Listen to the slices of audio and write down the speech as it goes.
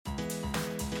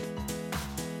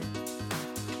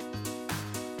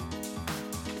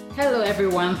Hello,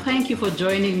 everyone. Thank you for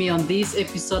joining me on this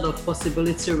episode of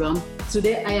Possibility Realm.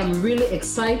 Today, I am really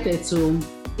excited to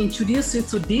introduce you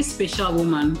to this special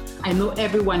woman. I know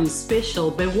everyone is special,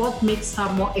 but what makes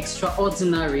her more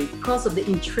extraordinary? Because of the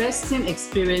interesting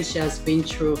experience she has been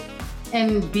through.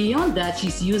 And beyond that,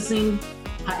 she's using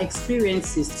her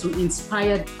experiences to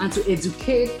inspire and to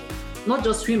educate not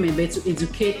just women, but to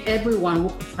educate everyone who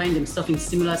could find themselves in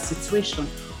similar situation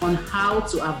on how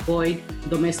to avoid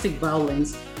domestic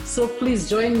violence. So please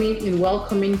join me in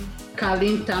welcoming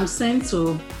Carleen Thompson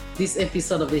to this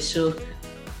episode of the show.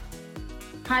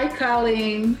 Hi,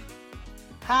 Carleen.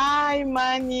 Hi,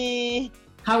 Manny.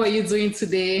 How are you doing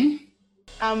today?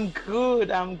 I'm good.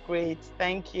 I'm great.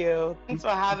 Thank you. Thanks for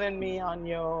having me on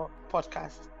your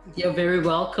podcast. You're very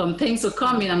welcome. Thanks for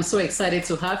coming. I'm so excited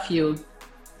to have you.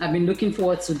 I've been looking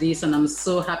forward to this, and I'm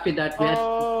so happy that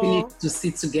we need to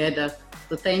sit together.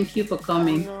 So thank you for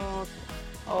coming.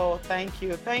 Oh, thank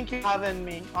you. Thank you for having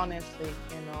me, honestly,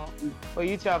 for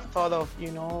you to have thought of,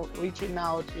 reaching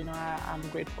out, I'm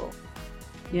grateful.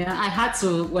 Yeah, I had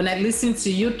to, when I listened to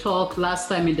you talk last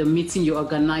time in the meeting you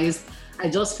organized, I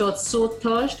just felt so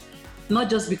touched, not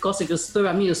just because of your story.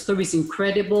 I mean, your story is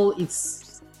incredible.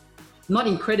 It's not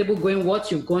incredible going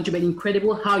what you've gone through, but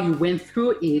incredible how you went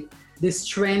through it, the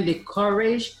strength, the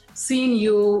courage, seeing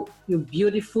you're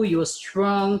beautiful, you're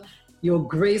strong, you're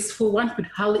graceful. One could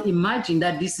hardly imagine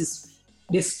that this is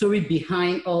the story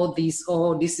behind all this,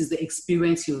 or this is the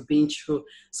experience you've been through.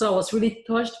 So I was really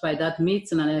touched by that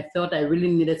meeting, and I felt I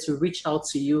really needed to reach out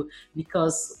to you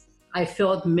because I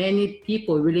felt many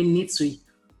people really need to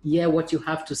hear what you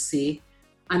have to say.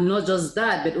 And not just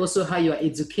that, but also how you are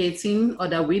educating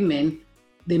other women.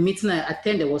 The meeting I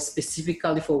attended was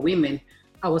specifically for women.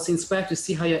 I was inspired to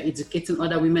see how you're educating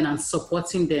other women and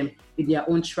supporting them in their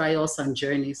own trials and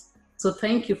journeys. So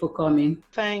thank you for coming.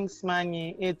 Thanks,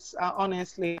 Manny. It's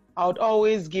honestly, I would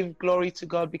always give glory to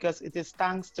God because it is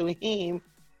thanks to Him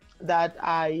that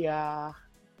I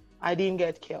didn't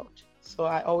get killed. So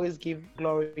I always give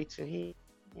glory to Him,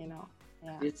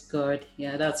 Yeah. Praise God.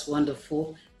 Yeah, that's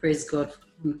wonderful. Praise God.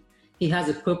 He has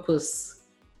a purpose.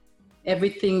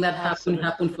 Everything that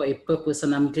happened for a purpose,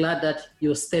 and I'm glad that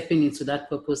you're stepping into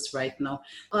that purpose right now.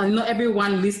 I know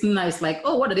everyone listening now is like,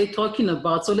 oh, what are they talking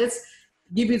about? So let's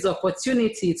give you the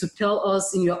opportunity to tell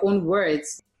us in your own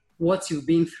words what you've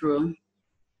been through.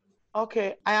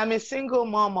 Okay, I am a single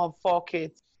mom of 4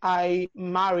 kids. I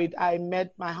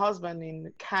met my husband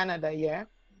in Canada,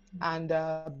 and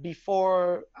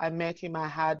before I met him, I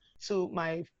had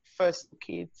my first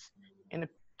kids in a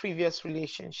previous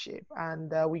relationship,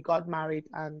 and we got married,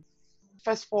 and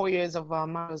first 4 years of our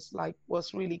marriage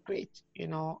was really great,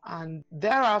 and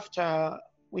thereafter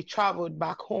we traveled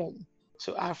back home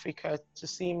to Africa to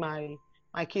see my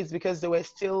kids because they were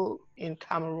still in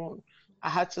Cameroon. I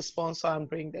had to sponsor and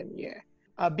bring them here.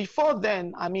 Before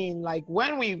then,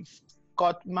 when we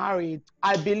got married,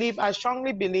 I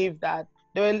strongly believe that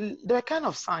there were kind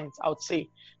of signs, I would say,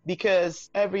 because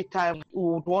every time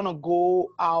we would want to go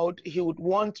out, he would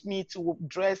want me to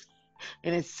dress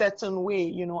in a certain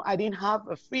way. I didn't have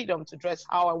a freedom to dress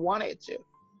how I wanted to.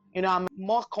 I'm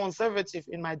more conservative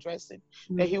in my dressing.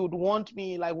 That he would want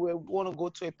me, we want to go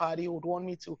to a party, he would want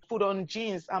me to put on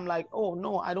jeans. I'm like, oh,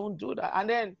 no, I don't do that. And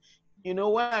then,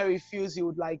 when I refuse, he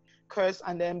would curse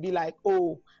and then be like,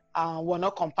 oh, we're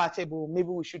not compatible. Maybe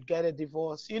we should get a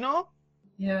divorce,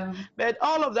 Yeah. But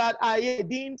all of that, I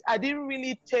didn't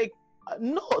really take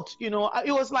note, It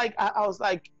was like, I was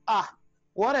like,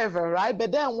 whatever, right?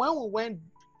 But then when we went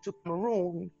to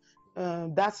Cameroon,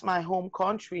 that's my home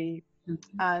country.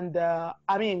 And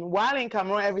while in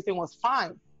Cameroon, everything was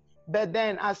fine. But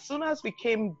then as soon as we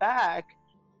came back,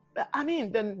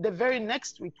 then the very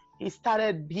next week, he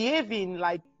started behaving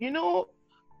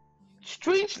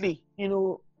strangely,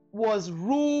 was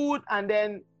rude. And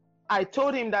then I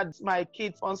told him that my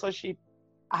kid sponsorship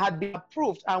had been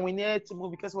approved and we needed to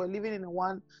move because we were living in a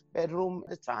 1-bedroom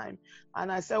at the time.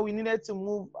 And I said we needed to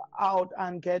move out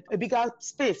and get a bigger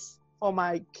space for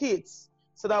my kids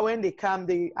so that when they come,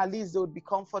 at least they would be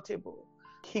comfortable.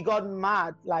 He got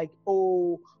mad,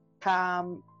 oh,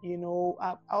 come,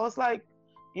 I was like,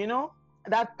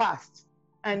 that passed.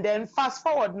 And then fast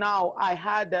forward now, I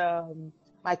had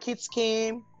my kids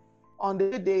came on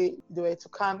the day they were to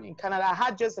come in Canada. I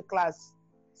had just a class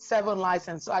 7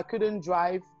 license, so I couldn't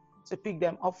drive to pick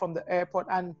them up from the airport.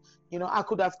 And, I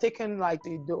could have taken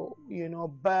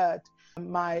but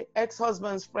my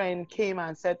ex-husband's friend came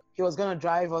and said he was going to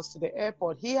drive us to the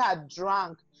airport. He had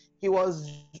drunk. He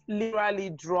was literally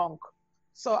drunk.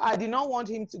 So I did not want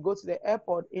him to go to the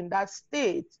airport in that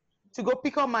state to go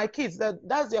pick up my kids.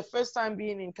 That's their first time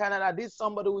being in Canada. This is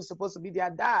somebody who's supposed to be their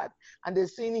dad, and they're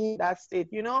seeing him in that state,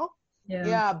 you know?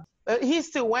 Yeah. But he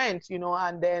still went, you know,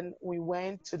 and then we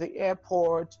went to the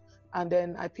airport, and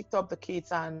then I picked up the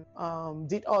kids and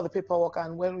did all the paperwork.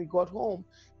 And when we got home,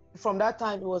 from that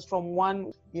time, it was from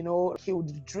one, you know, he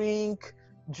would drink,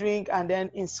 and then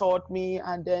insult me,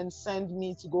 and then send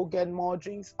me to go get more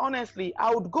drinks. Honestly,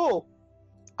 I would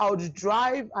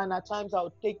drive, and at times I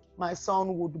would take my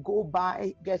son, would go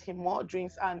by, get him more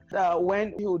drinks. And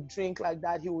when he would drink like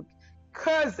that, he would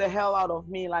curse the hell out of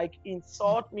me, like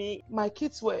insult me. My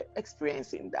kids were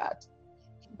experiencing that.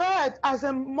 But as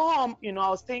a mom, you know, I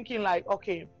was thinking like,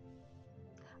 okay,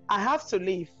 I have to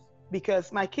leave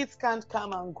because my kids can't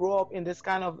come and grow up in this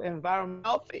kind of environment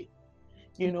healthy.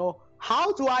 You know,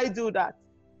 how do I do that?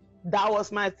 That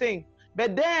was my thing.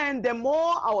 But then the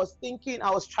more I was thinking,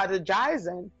 I was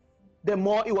strategizing, the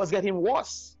more it was getting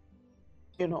worse,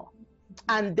 you know.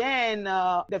 And then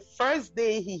the first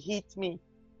day he hit me,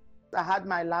 I had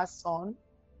my last son,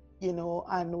 you know,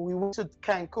 and we went to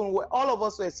Cancun, where all of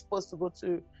us were supposed to go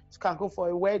to Cancun for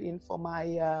a wedding for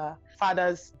my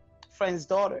father's friend's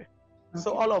daughter. Okay.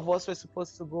 So all of us were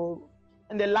supposed to go.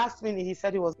 And the last minute, he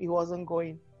said he wasn't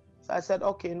going. So I said,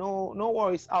 okay, no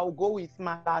worries. I'll go with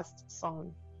my last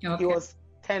son. Okay. He was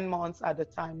 10 months at the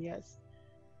time, yes.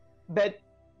 But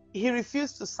he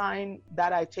refused to sign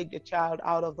that I take the child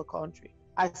out of the country.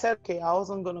 I said, okay, I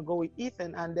wasn't going to go with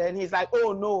Ethan. And then he's like,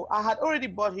 oh, no, I had already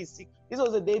bought his ticket. This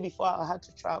was the day before I had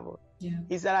to travel. Yeah.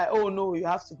 He said, like, oh, no, you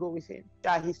have to go with him.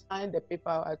 Yeah, he signed the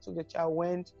paper. I took the child,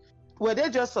 went. We're there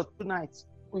just for 2 nights.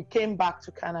 We came back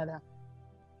to Canada.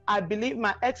 I believe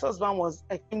my ex-husband was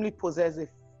extremely possessive.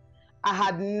 I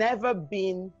had never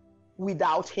been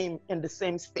without him in the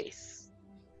same space.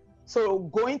 So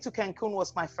going to Cancun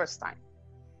was my first time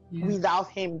without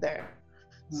him there.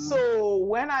 Mm. So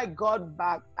when I got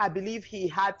back, I believe he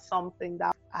had something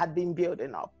that had been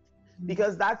building up.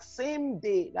 Because that same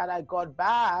day that I got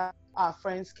back, our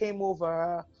friends came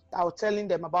over. I was telling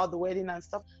them about the wedding and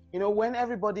stuff. You know, when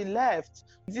everybody left,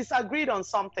 disagreed on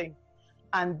something.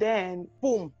 And then,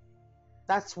 boom,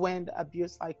 that's when the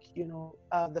abuse, like, you know,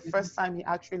 the first time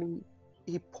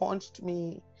he punched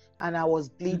me and I was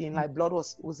bleeding, like blood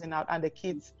was oozing out. And the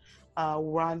kids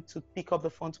ran to pick up the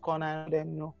phone to call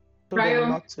 911, you know, told them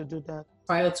not to do that.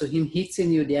 Prior to him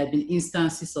hitting you, there had been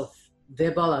instances of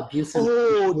verbal abuse.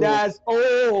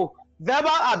 Verbal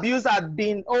abuse had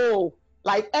been,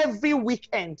 like every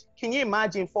weekend. Can you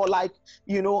imagine? For like,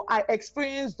 you know, I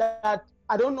experienced that.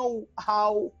 I don't know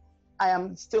how I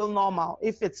am still normal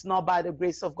if it's not by the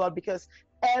grace of God, because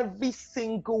every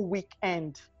single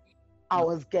weekend I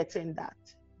was getting that,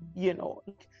 you know,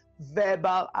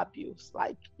 verbal abuse,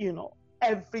 like, you know,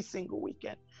 every single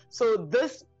weekend. So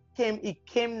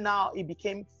it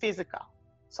became physical.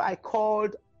 So I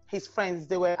called his friends.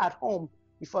 They were at home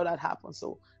before that happened.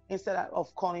 So instead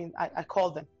of calling, I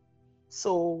called them.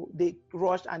 So they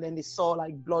rushed, and then they saw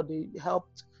like blood. They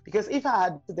helped, because if I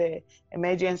had the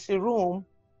emergency room,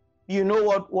 you know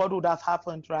what would have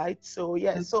happened, right? So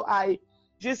yeah, so I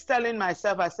just telling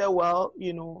myself, I said, well,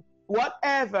 you know,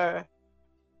 whatever,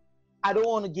 I don't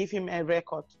want to give him a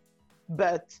record,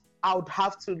 but I would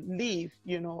have to leave,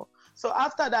 you know. So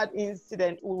after that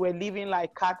incident, we were living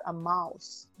like cat and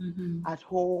mouse at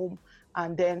home.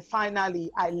 And then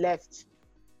finally I left.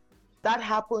 That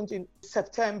happened in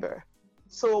September.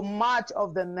 So March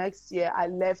of the next year, I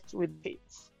left with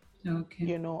kids. Okay.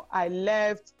 You know, I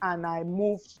left and I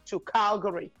moved to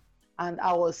Calgary. And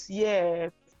I was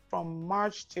here from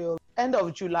March till end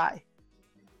of July.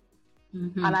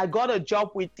 And I got a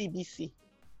job with TBC.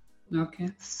 Okay.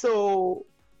 So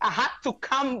I had to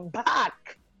come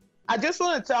back. I just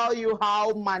want to tell you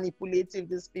how manipulative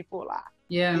these people are.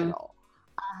 Yeah. You know,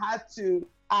 I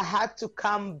had to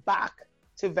come back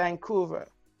to Vancouver,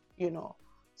 you know.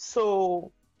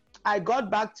 So I got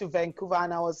back to Vancouver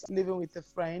and I was living with a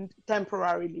friend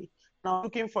temporarily. And I was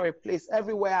looking for a place.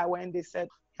 Everywhere I went, they said,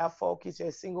 you have 4 kids, you're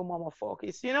a single mom of 4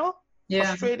 kids, you know? Yeah.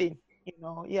 Frustrating, you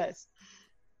know, yes.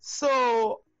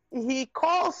 So he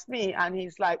calls me and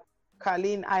he's like,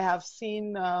 Carleen, I have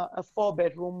seen a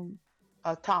 4-bedroom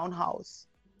townhouse.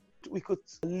 We could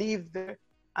live there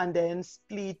and then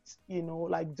split, you know,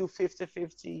 like do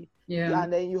 50-50. Yeah.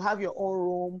 And then you have your own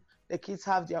room. The kids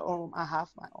have their own room. I have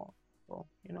my own. So,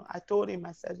 you know, I told him,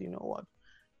 I said, you know what?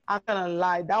 I'm going to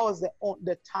lie. That was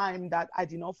the time that I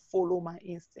did not follow my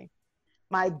instinct.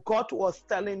 My gut was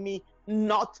telling me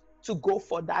not to go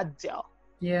for that deal.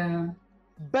 Yeah.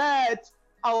 But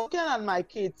I was looking at my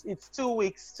kids. It's 2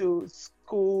 weeks to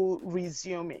school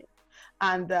resuming.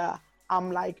 And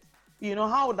I'm like, you know,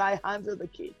 how would I handle the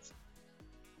kids?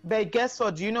 But guess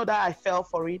what? Do you know that I fell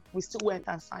for it? We still went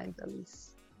and signed the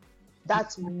lease.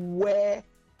 That's where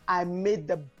I made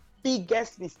the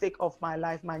biggest mistake of my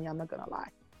life, man. I'm not gonna lie.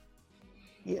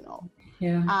 You know.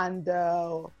 Yeah. And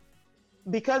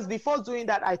because before doing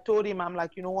that, I told him, I'm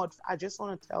like, you know what? I just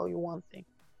want to tell you one thing.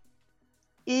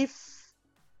 If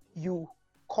you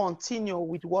continue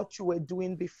with what you were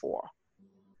doing before,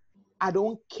 I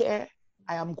don't care.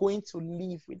 I am going to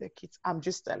leave with the kids. I'm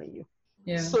just telling you.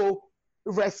 Yeah. So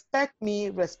respect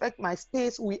me, respect my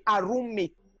space. We are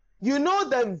roommates. You know,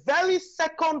 the very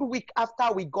second week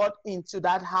after we got into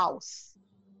that house,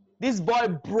 this boy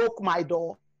broke my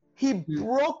door. He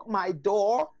broke my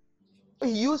door.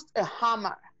 He used a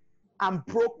hammer and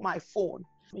broke my phone.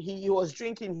 He was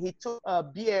drinking. He took a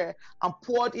beer and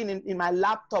poured in my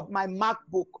laptop, my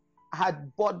MacBook. I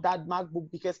had bought that MacBook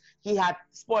because he had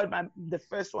spoiled the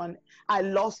first one. I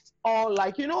lost all, I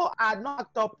had not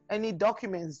locked up any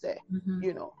documents there,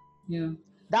 Yeah.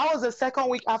 That was the second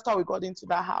week after we got into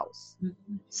that house.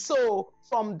 So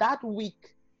from that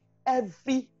week,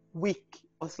 every week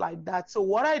was like that. So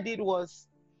what I did was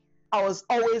I was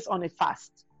always on a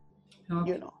fast,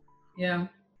 Yeah.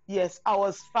 Yes, I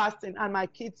was fasting, and my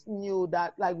kids knew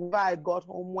that, like, when I got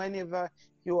home, whenever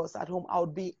he was at home, I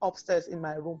would be upstairs in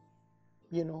my room,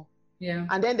 Yeah.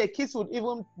 And then the kids would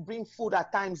even bring food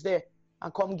at times there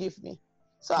and come give me.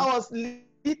 So I was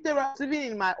literally living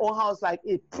in my own house like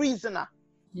a prisoner.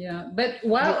 Yeah. But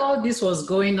while all this was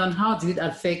going on, how did it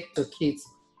affect the kids?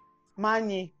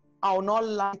 Manny, I'll not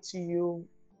lie to you.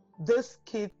 This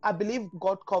kid, I believe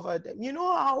God covered them. You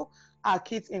know how our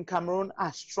kids in Cameroon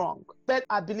are strong, but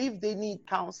I believe they need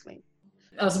counseling.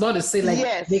 I was about to say,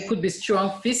 Yes. They could be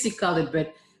strong physically,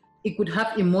 but it could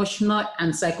have emotional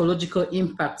and psychological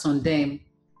impacts on them.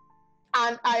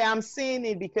 And I am seeing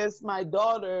it because my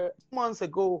daughter, months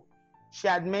ago, she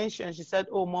had mentioned, she said,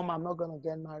 "Oh, Mom, I'm not going to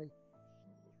get married."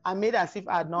 I made as if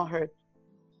I had not heard.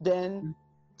 Then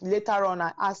later on,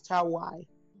 I asked her why.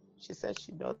 She said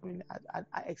she doesn't.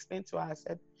 I explained to her, I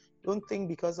said, "Don't think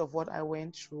because of what I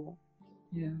went through,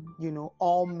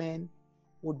 all men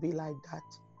would be like that."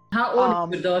 How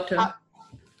old is your daughter?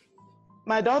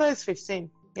 My daughter is 15.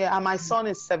 Yeah, and my son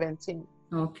is 17.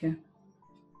 Okay.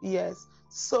 Yes.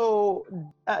 So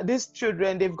these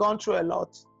children, they've gone through a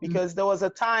lot because there was a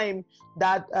time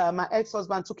that my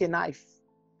ex-husband took a knife.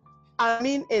 I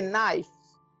mean, a knife.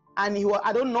 And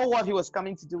I don't know what he was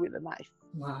coming to do with the knife.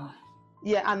 Wow.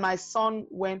 Yeah, and my son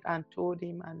went and told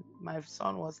him, and my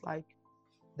son was like,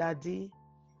 "Daddy,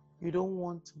 you don't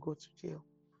want to go to jail.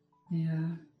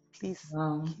 Yeah. Please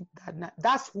keep that knife."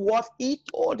 That's what he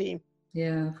told him.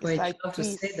 Yeah, for a child to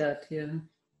say that,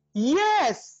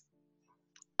 Yes.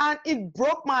 And it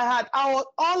broke my heart.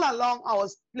 All along, I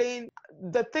was playing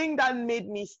the thing that made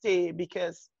me stay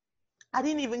because I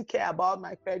didn't even care about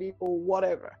my credit or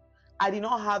whatever. I did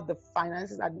not have the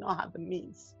finances. I did not have the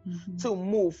means to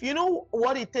move. You know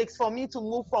what it takes for me to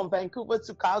move from Vancouver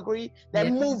to Calgary,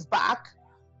 then move back,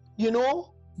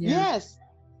 Yes.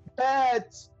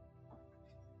 But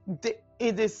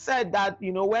it is said that,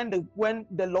 when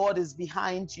the Lord is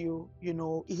behind you,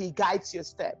 he guides your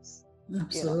steps.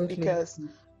 Absolutely. Because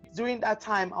during that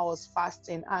time I was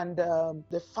fasting, and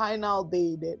the final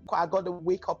day that I got a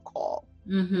wake-up call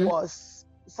was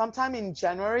sometime in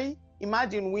January.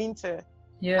 Imagine winter.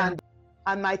 Yeah.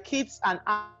 And my kids and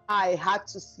I had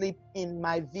to sleep in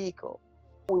my vehicle.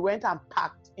 We went and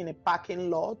parked in a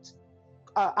parking lot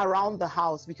around the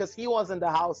house because he was in the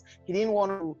house. He didn't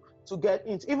want to get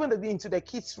into the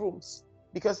kids' rooms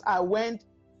because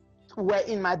we're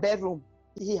in my bedroom.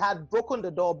 He had broken the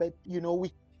door, but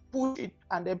we pushed it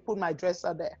and then put my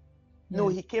dresser there. Yeah. No,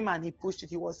 he came and he pushed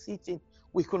it. He was sitting.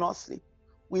 We could not sleep.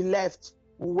 We left.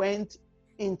 We went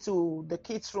into the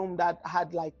kids' room that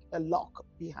had like a lock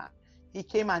behind. He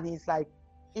came and he's like,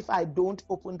 if I don't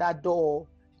open that door,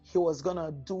 he was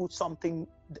gonna do something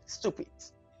stupid.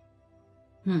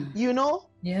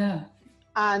 Yeah.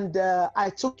 And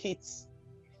I took it.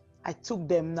 I took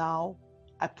them now.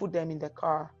 I put them in the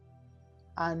car.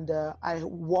 And I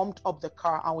warmed up the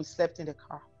car and we slept in the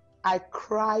car. I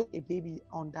cried a baby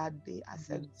on that day. I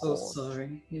said, so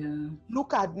sorry. Yeah.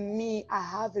 Look at me. I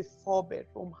have a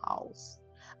 4-bedroom house.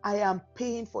 I am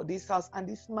paying for this house and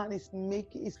this man is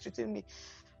treating me.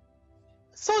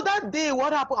 So that day,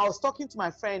 what happened? I was talking to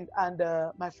my friend, and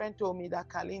my friend told me that,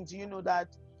 "Carlene, do you know that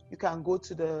you can go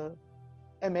to the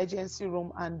emergency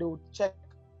room and they'll check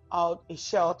out a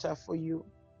shelter for you?"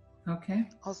 Okay.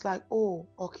 I was like, "Oh,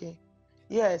 okay.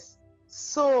 Yes."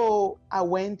 So I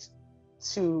went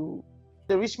to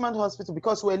the Richmond Hospital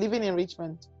because we're living in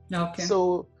Richmond. Okay.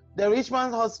 So the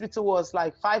Richmond Hospital was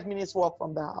like 5 minutes walk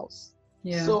from the house.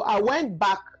 Yeah. So I went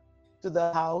back to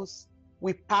the house.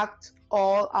 We packed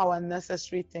all our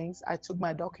necessary things. I took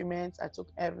my documents. I took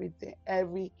everything,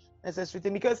 every necessary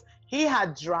thing, because he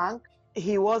had drank.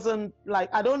 He wasn't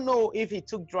like, I don't know if he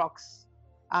took drugs.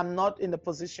 I'm not in the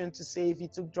position to say if he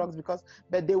took drugs,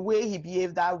 but the way he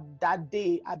behaved that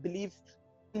day, I believe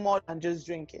more than just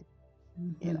drinking,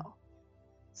 you know.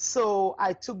 So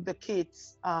I took the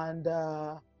kids and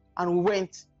we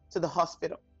went to the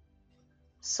hospital.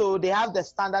 So they have the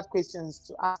standard questions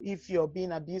to ask if you're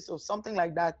being abused or something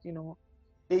like that, you know.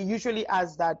 They usually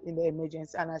ask that in the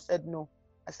emergency. And I said, no.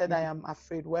 I said, I am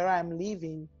afraid. Where I'm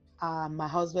living, my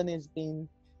husband is being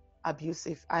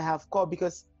abusive. I have called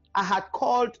because I had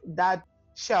called that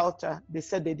shelter. They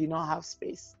said they did not have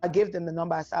space. I gave them the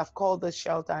number. I said, I've called the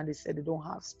shelter and they said they don't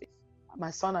have space.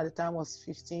 My son at the time was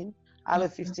 15. I have a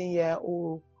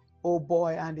 15-year-old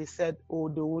boy, and they said, oh,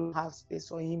 they won't have space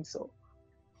for him. So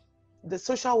the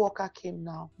social worker came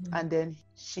now, and then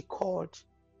she called.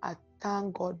 I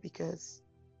thank God, because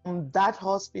from that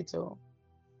hospital,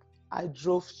 I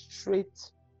drove straight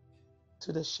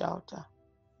to the shelter.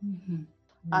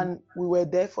 And we were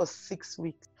there for 6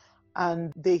 weeks.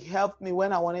 And they helped me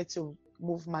when I wanted to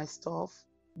move my stuff.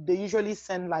 They usually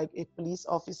send like a police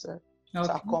officer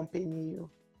to accompany you.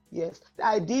 Yes,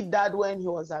 I did that when he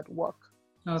was at work.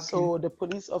 So the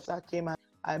police officer came and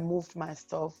I moved my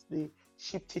stuff. They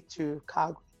shipped it to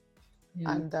Calgary.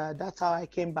 And that's how I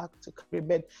came back to Calgary.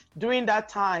 But during that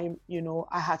time, you know,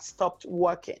 I had stopped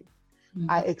working.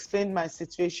 I explained my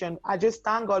situation. I just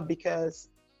thank God, because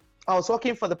I was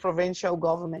working for the provincial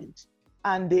government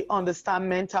and they understand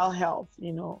mental health,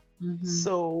 you know.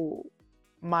 So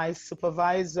my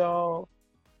supervisor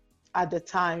at the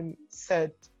time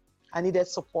said I needed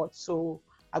support. So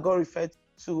I got referred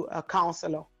to a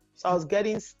counselor. So I was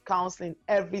getting counseling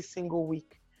every single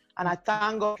week. And I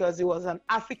thank God, because it was an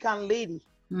African lady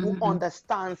who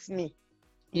understands me.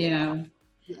 Yeah.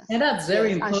 And that's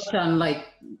very important.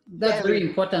 That's very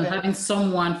important, having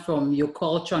someone from your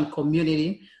culture and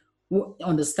community who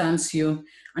understands you.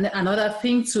 And another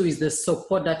thing too is the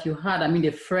support that you had. I mean,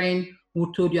 the friend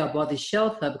who told you about the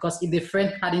shelter, because if the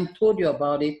friend hadn't told you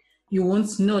about it, you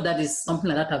won't know that is something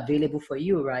like that available for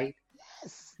you, right?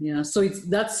 Yes. Yeah. So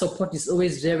that support is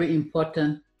always very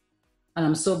important. And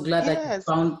I'm so glad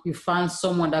that you found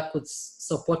someone that could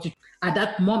support you at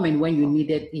that moment when you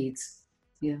needed it.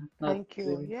 Yeah. Thank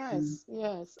you. Yes,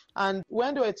 yes. And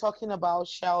when they were talking about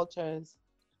shelters,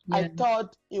 I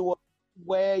thought it was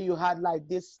where you had like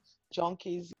these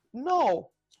junkies.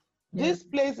 No, this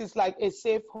place is like a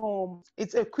safe home.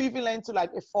 It's equivalent to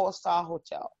like a 4-star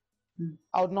hotel.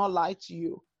 I would not lie to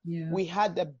you. We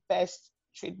had the best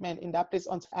treatment in that place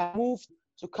until I moved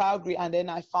to Calgary, and then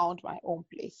I found my own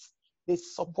place. They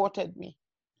supported me.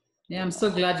 Yeah, I'm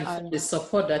so glad you found the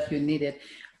support that you needed.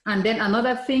 And then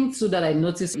another thing too that I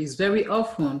noticed is very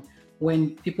often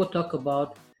when people talk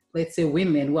about, let's say,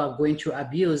 women who are going through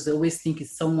abuse, they always think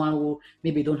it's someone who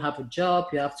maybe don't have a job,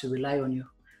 you have to rely on your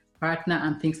partner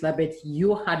and things like that. But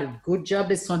you had a good job.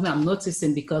 That's something I'm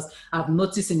noticing, because I've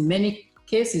noticed in many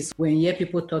cases when you hear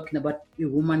people talking about a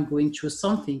woman going through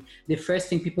something, the first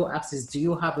thing people ask is, do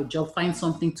you have a job? Find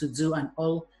something to do and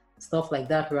all stuff like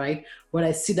that, right? But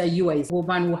I see that you are a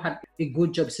woman who had a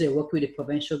good job, so you work with the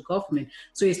provincial government.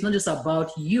 So it's not just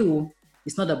about you,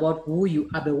 it's not about who you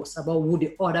are, but it's about who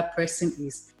the other person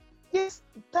is. Yes,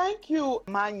 thank you,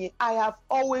 Manyi. I have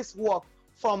always worked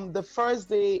from the first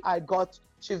day I got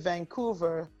to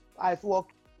Vancouver. I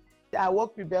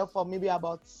worked with Bell for maybe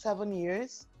about 7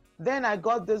 years. Then I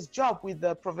got this job with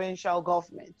the provincial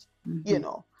government. You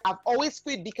know, I've always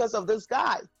quit because of this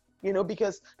guy. You know,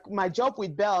 because my job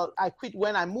with Bell, I quit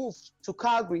when I moved to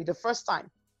Calgary the first time.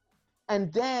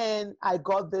 And then I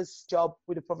got this job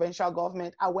with the provincial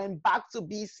government. I went back to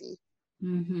BC.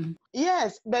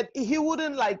 Yes, but he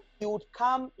wouldn't he would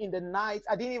come in the night.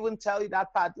 I didn't even tell you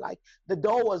that part, like the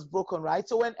door was broken, right?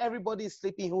 So when everybody is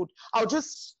sleeping, I'll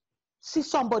just see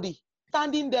somebody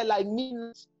standing there like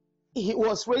me. He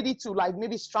was ready to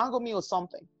maybe strangle me or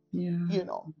something. Yeah. You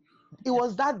know, it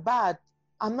was that bad.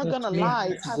 I'm not going to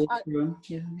lie.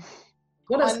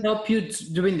 What has helped you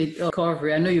during the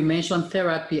recovery? I know you mentioned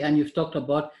therapy and you've talked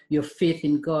about your faith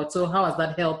in God. So how has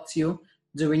that helped you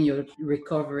during your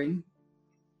recovery?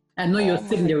 I know you're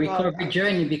still in the recovery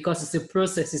journey, because it's a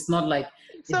process. It's not like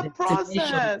it's a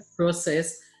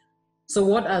process. So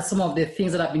what are some of the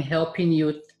things that have been helping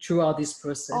you throughout this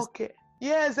process? Okay.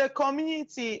 Yes, a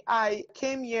community. I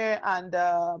came here and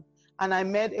I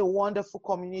met a wonderful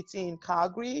community in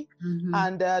Calgary,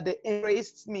 and they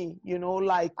embraced me, you know,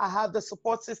 I have the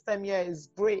support system here is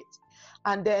great.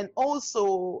 And then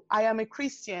also I am a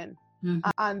Christian.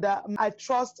 and I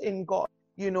trust in God.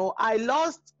 I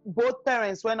lost both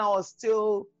parents when I was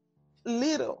still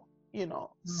little,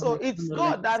 so it's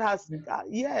God that has,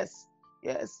 yes,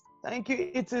 thank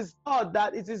you. It is God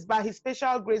that it is by his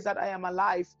special grace that I am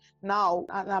alive now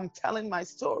and I'm telling my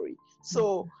story.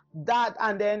 So that,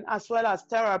 and then as well as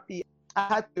therapy,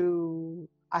 I had to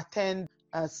attend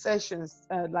sessions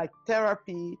like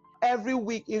therapy every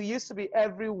week. It used to be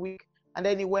every week, and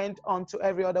then it went on to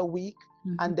every other week,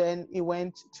 and then it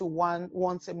went to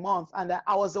once a month. And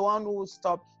I was the one who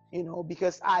stopped,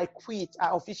 because I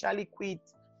officially quit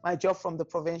my job from the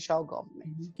provincial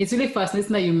government. It's really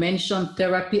fascinating that you mentioned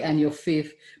therapy and your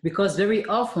faith, because very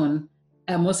often,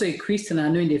 I'm also a Christian. I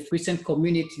know in the Christian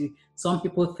community, some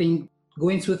people think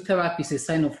going through therapy is a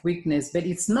sign of weakness, but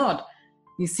it's not.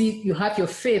 You see, you have your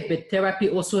faith, but therapy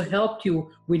also helped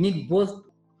you. We need both.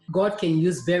 God can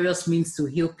use various means to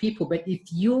heal people, but if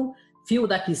you feel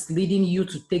that He's leading you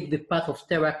to take the path of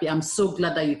therapy, I'm so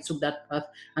glad that you took that path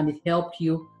and it helped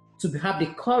you to have the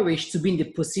courage to be in the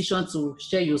position to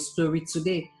share your story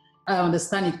today. I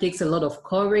understand it takes a lot of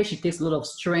courage, it takes a lot of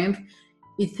strength.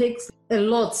 It takes a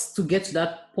lot to get to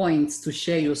that point to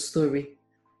share your story.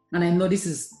 And I know this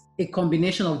is a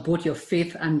combination of both your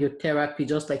faith and your therapy,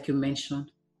 just like you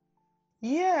mentioned.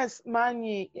 Yes,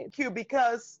 Manny, thank you,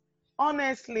 because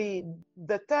honestly,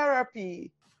 the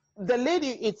therapy, the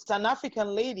lady, it's an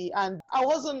African lady, and I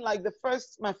wasn't like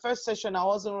my first session, I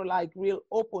wasn't like real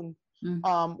open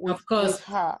with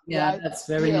her. Yeah, right? that's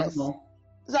very normal.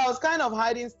 So I was kind of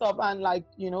hiding stuff, and like,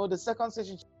 the second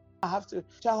session, I have to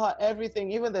tell her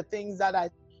everything, even the things that I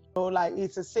know, like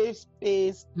it's a safe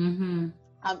space.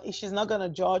 She's not gonna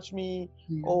judge me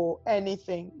or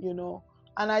anything,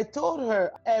 And I told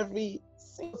her every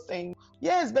single thing.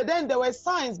 Yes, but then there were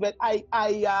signs, but I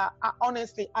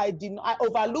honestly, I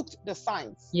overlooked the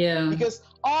signs. Yeah. Because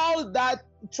all that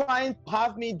trying to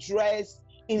have me dress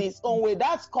in its own way,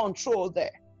 that's control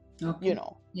there. Okay.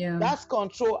 Yeah. That's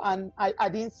control, and I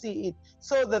didn't see it.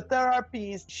 So the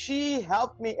therapist, she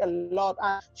helped me a lot,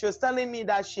 and she was telling me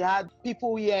that she had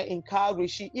people here in Calgary.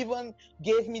 She even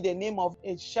gave me the name of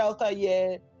a shelter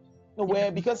here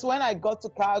where, because when I got to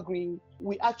Calgary,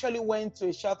 we actually went to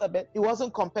a shelter, but it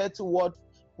wasn't compared to what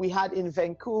we had in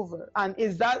Vancouver. And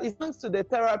it's thanks to the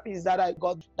therapists that I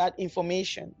got that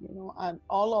information, and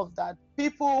all of that.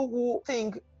 People who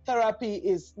think therapy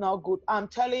is not good, I'm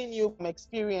telling you from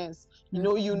experience,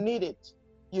 you need it.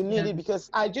 You need it, because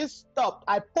I just stopped.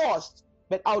 I paused,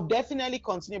 but I'll definitely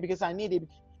continue because I need it.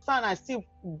 And I still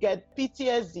get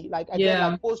PTSD, like I get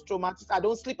like post-traumatic. I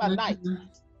don't sleep at night.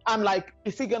 I'm like,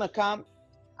 is he gonna come?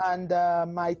 And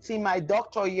my team, my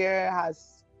doctor here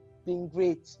has been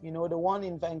great. The one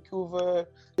in Vancouver,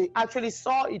 they actually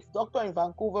saw its doctor in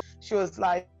Vancouver. She was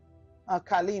like,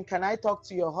 Colleen, can I talk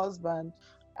to your husband?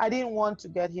 I didn't want to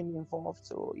get him involved.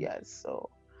 So yes, so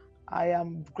I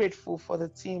am grateful for the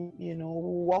team,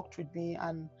 who worked with me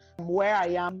and where I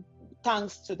am,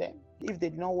 thanks to them. If they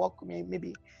did not work with me,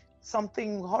 maybe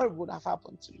something horrible would have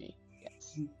happened to me.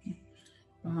 Yes.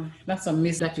 That's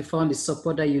amazing that you found the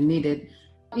support that you needed.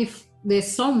 If there's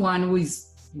someone who is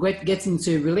getting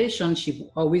into a relationship,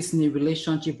 always in a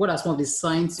relationship, what are some of the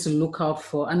signs to look out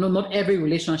for? I know not every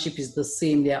relationship is the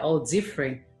same. They are all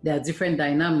different. There are different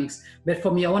dynamics. But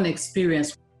from your own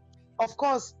experience, of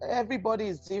course, everybody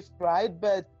is different, right?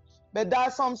 But there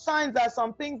are some signs, there are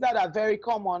some things that are very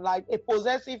common, like a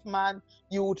possessive man,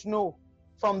 you would know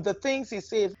from the things he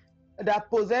says, that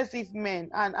possessive men.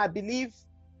 And I believe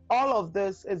all of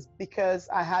this is because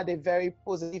I had a very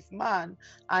possessive man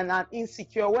and I'm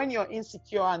insecure. When you're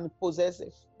insecure and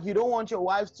possessive, you don't want your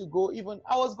wife to go even.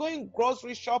 I was going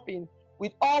grocery shopping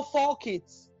with all 4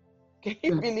 kids. Can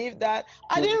you believe that?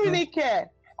 I didn't really care,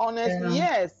 honestly.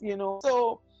 Yes,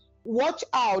 So watch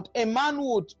out. A man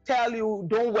would tell you,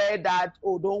 don't wear that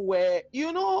or don't wear,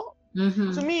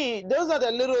 To me, those are the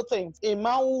little things. A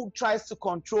man who tries to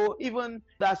control, even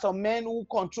there are some men who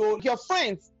control your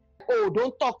friends. Oh,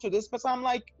 don't talk to this person. I'm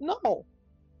like, no.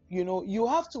 You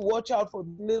have to watch out for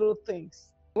little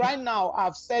things. Right now,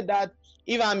 I've said that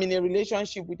if I'm in a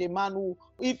relationship with a man who,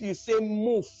 if you say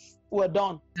move, we're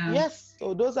done. Yes.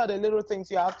 So those are the little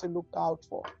things you have to look out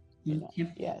for.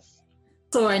 Yes.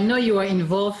 So I know you are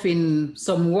involved in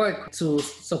some work to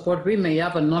support women. You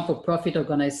have a non-for-profit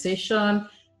organization.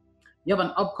 You have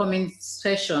an upcoming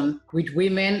session with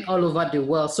women all over the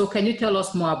world. So can you tell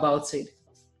us more about it?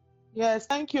 Yes,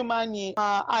 thank you, Manny.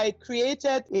 I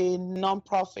created a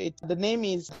nonprofit. The name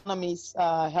is Dunamis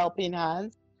Helping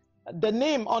Hands. The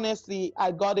name, honestly,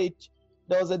 I got it.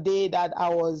 There was a day that I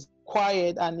was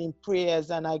quiet and in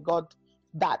prayers, and I got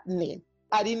that name.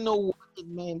 I didn't know what it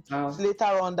meant. Wow. It's later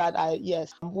on that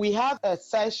we have a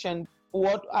session.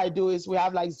 What I do is we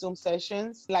have like Zoom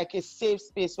sessions, like a safe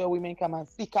space where women come and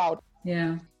speak out.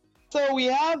 Yeah. So we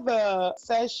have a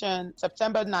session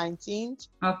September 19th.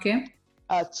 Okay.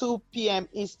 2 p.m.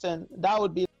 Eastern. That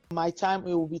would be my time.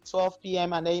 It will be 12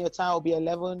 p.m. and then your time will be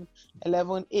 11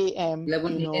 a.m.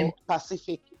 11 a.m.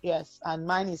 Pacific. Yes, and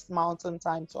mine is Mountain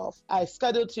Time 12. I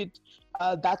scheduled it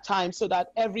that time so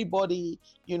that everybody,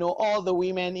 all the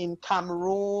women in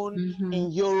Cameroon,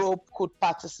 in Europe could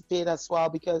participate as well,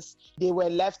 because they were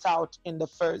left out in the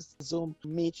first Zoom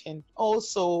meeting.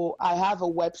 Also, I have a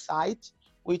website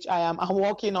which I'm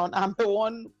working on. I'm the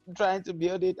one trying to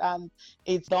build it, and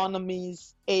it's donamishh.org.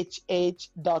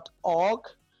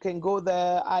 You can go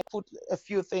there. I put a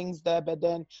few things there, but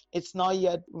then it's not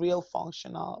yet real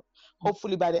functional.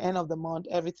 Hopefully by the end of the month,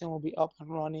 everything will be up and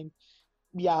running.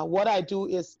 Yeah, what I do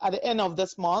is at the end of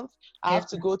this month, I have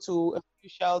to go to a few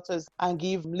shelters and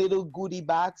give little goodie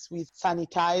bags with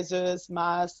sanitizers,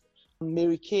 masks,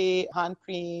 Mary Kay hand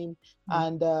cream,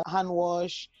 and hand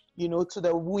wash, to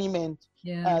the women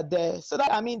there. So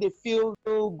that, they feel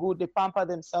good, they pamper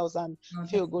themselves and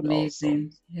feel good. Amazing.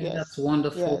 Also. Yeah, yes. That's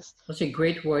wonderful. Yes. Such a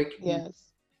great work.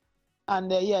 Yes.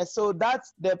 And so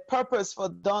that's the purpose for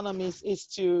Dunamis, is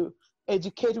to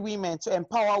educate women, to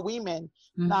empower women,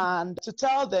 and to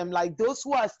tell them, like those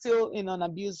who are still in an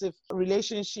abusive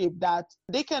relationship, that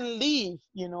they can leave,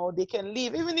 they can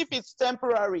leave, even if it's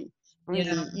temporary,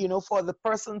 really, for the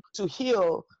person to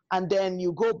heal, and then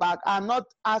you go back. I'm not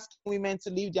asking women to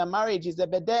leave their marriages,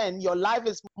 but then your life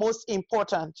is most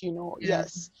important,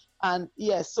 yes. And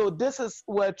yes, so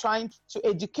we're trying to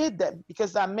educate them,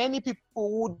 because there are many people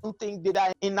who don't think they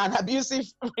are in an abusive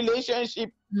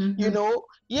relationship,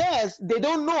 yes, they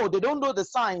don't know the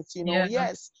signs,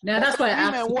 yes. Yeah, that's why I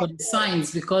asked for the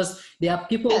signs, because there are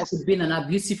people who could be in an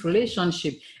abusive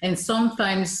relationship, and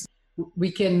sometimes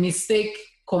we can mistake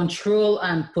control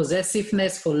and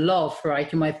possessiveness for love,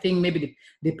 right? You might think maybe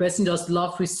the person just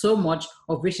loves you so much,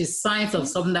 of which is signs of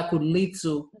something that could lead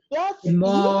to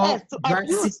more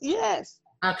drastic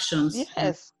actions.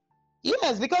 Yes,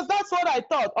 because that's what I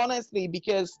thought, honestly,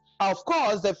 because of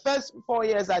course the first 4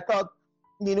 years I thought,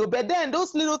 but then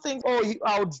those little things,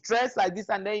 I would dress like this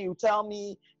and then you tell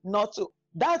me not to.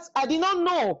 I did not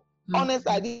know.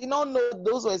 Honestly, I did not know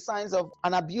those were signs of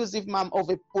an abusive man, of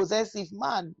a possessive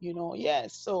man,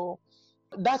 yes. So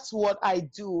that's what I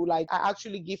do. Like, I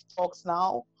actually give talks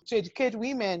now to educate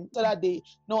women so that they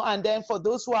know. And then for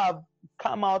those who have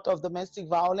come out of domestic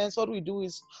violence, what we do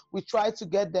is we try to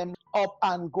get them up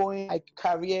and going, like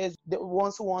careers, the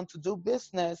ones who want to do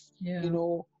business,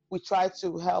 we try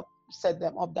to help set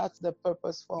them up. That's the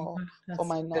purpose for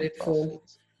my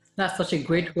nonprofit. That's such a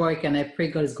great work, and I pray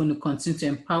God is going to continue to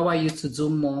empower you to do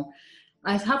more.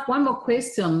 I have one more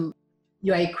question.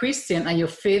 You are a Christian, and your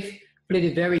faith played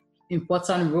a very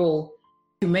important role.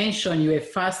 You mentioned you were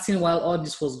fasting while all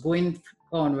this was going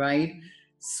on, right?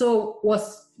 So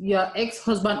was your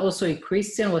ex-husband also a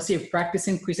Christian? Was he a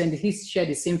practicing Christian? Did he share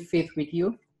the same faith with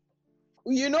you?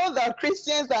 There are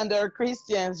Christians and there are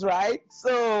Christians, right?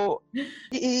 So,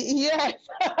 yes.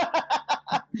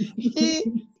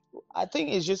 I think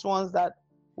it's just ones that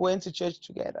went to church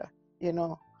together,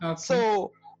 Okay.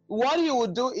 So what he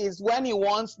would do is, when he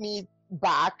wants me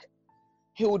back,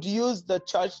 he would use the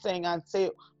church thing and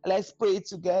say, let's pray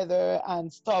together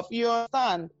and stuff. You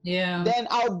understand? Yeah. Then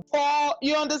I'll pour,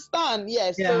 you understand?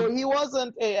 Yes. Yeah. So he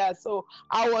wasn't, so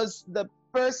I was the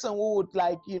person who would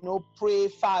pray,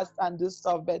 fast and do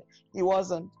stuff, but he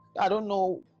wasn't. I don't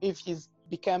know if he's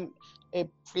become a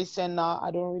Christian now.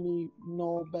 I don't really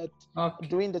know, but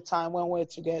during the time when we're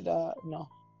together, no.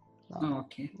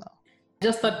 Okay. No. I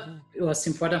just thought it was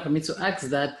important for me to ask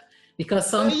that, because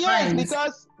sometimes,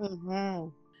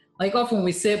 like often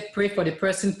we say pray for the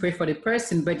person,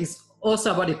 but it's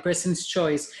also about the person's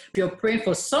choice. If you're praying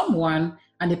for someone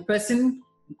and the person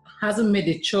hasn't made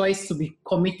a choice to be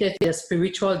committed to their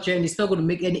spiritual journey, it's not going to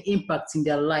make any impact in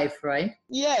their life, right?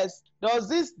 Yes. There was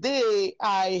this day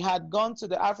I had gone to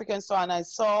the African store and I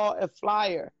saw a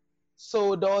flyer.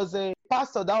 So there was a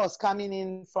pastor that was coming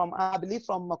in from, I believe,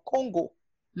 from Congo.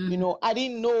 I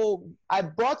didn't know. I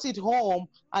brought it home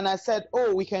and I said,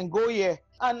 we can go here.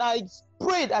 And I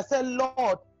prayed. I said,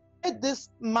 Lord, let this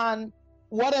man,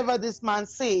 whatever this man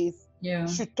says,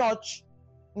 should touch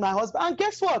my husband. And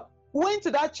guess what? We went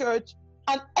to that church,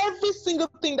 and every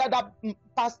single thing that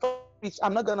pastor preached,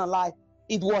 I'm not going to lie,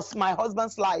 it was my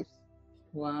husband's life.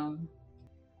 Wow.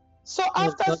 So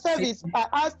after service, I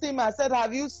asked him, I said,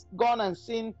 have you gone and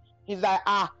seen? He's like,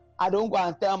 I don't go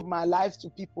and tell my life to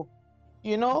people,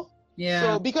 Yeah.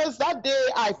 So because that day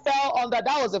I fell under,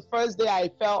 that was the first day I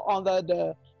fell under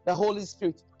the Holy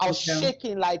Spirit. I was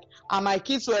shaking like, and my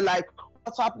kids were like,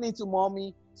 what's happening to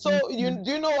mommy? So do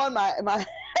you know what my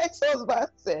ex-husband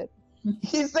said?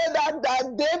 He said that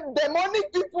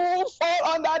demonic people fall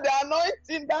under the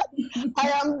anointing, that I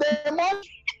am demonic.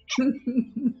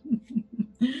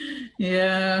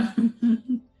 Yeah.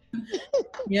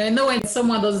 Yeah, I know when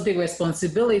someone doesn't take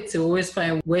responsibility, we always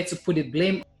find where to put the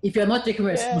blame. If you're not taking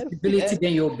responsibility,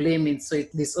 then you're blaming. So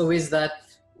there's always that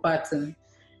pattern.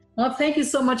 Well, thank you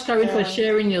so much, Karen, for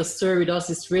sharing your story with us.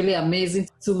 It's really amazing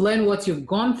to learn what you've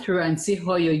gone through and see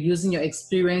how you're using your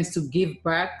experience to give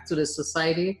back to the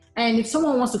society. And if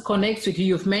someone wants to connect with you,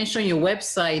 you've mentioned your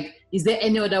website. Is there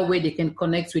any other way they can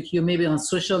connect with you, maybe on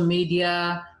social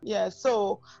media? Yeah,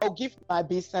 so I'll give my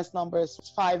business numbers,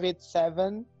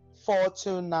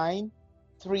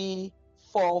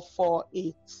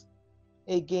 587-429-3448.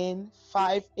 Again,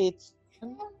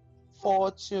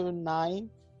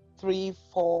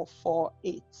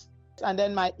 587-429-3448. And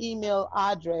then my email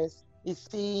address is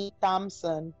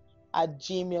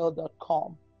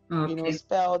cthamson@gmail.com. Okay. You know,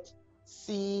 spelled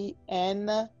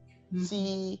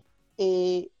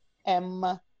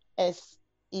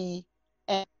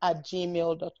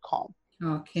CNCAMSEN@gmail.com.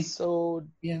 Okay. So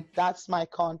that's my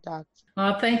contact.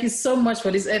 Thank you so much for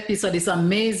this episode. It's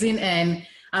amazing, and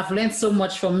I've learned so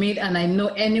much from it. And I know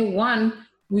anyone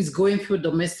who is going through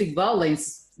domestic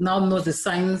violence now knows the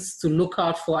signs to look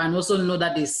out for, and also know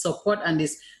that there's support and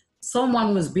there's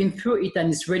someone who's been through it and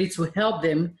is ready to help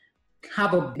them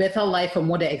have a better life from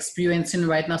what they're experiencing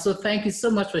right now. So thank you so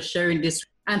much for sharing this.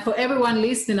 And for everyone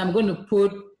listening, I'm going to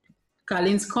put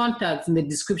Carlene's contacts in the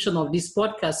description of this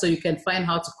podcast so you can find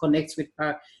how to connect with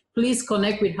her. Please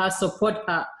connect with her, support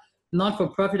her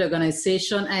non-for-profit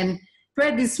organization, and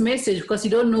spread this message, because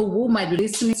you don't know who might be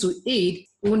listening to it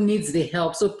who needs the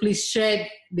help. So please share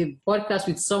the podcast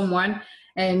with someone,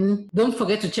 and don't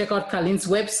forget to check out Carlene's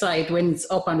website when it's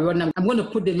up and running. I'm going to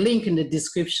put the link in the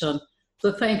description.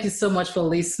 So thank you so much for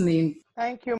listening. Thank you.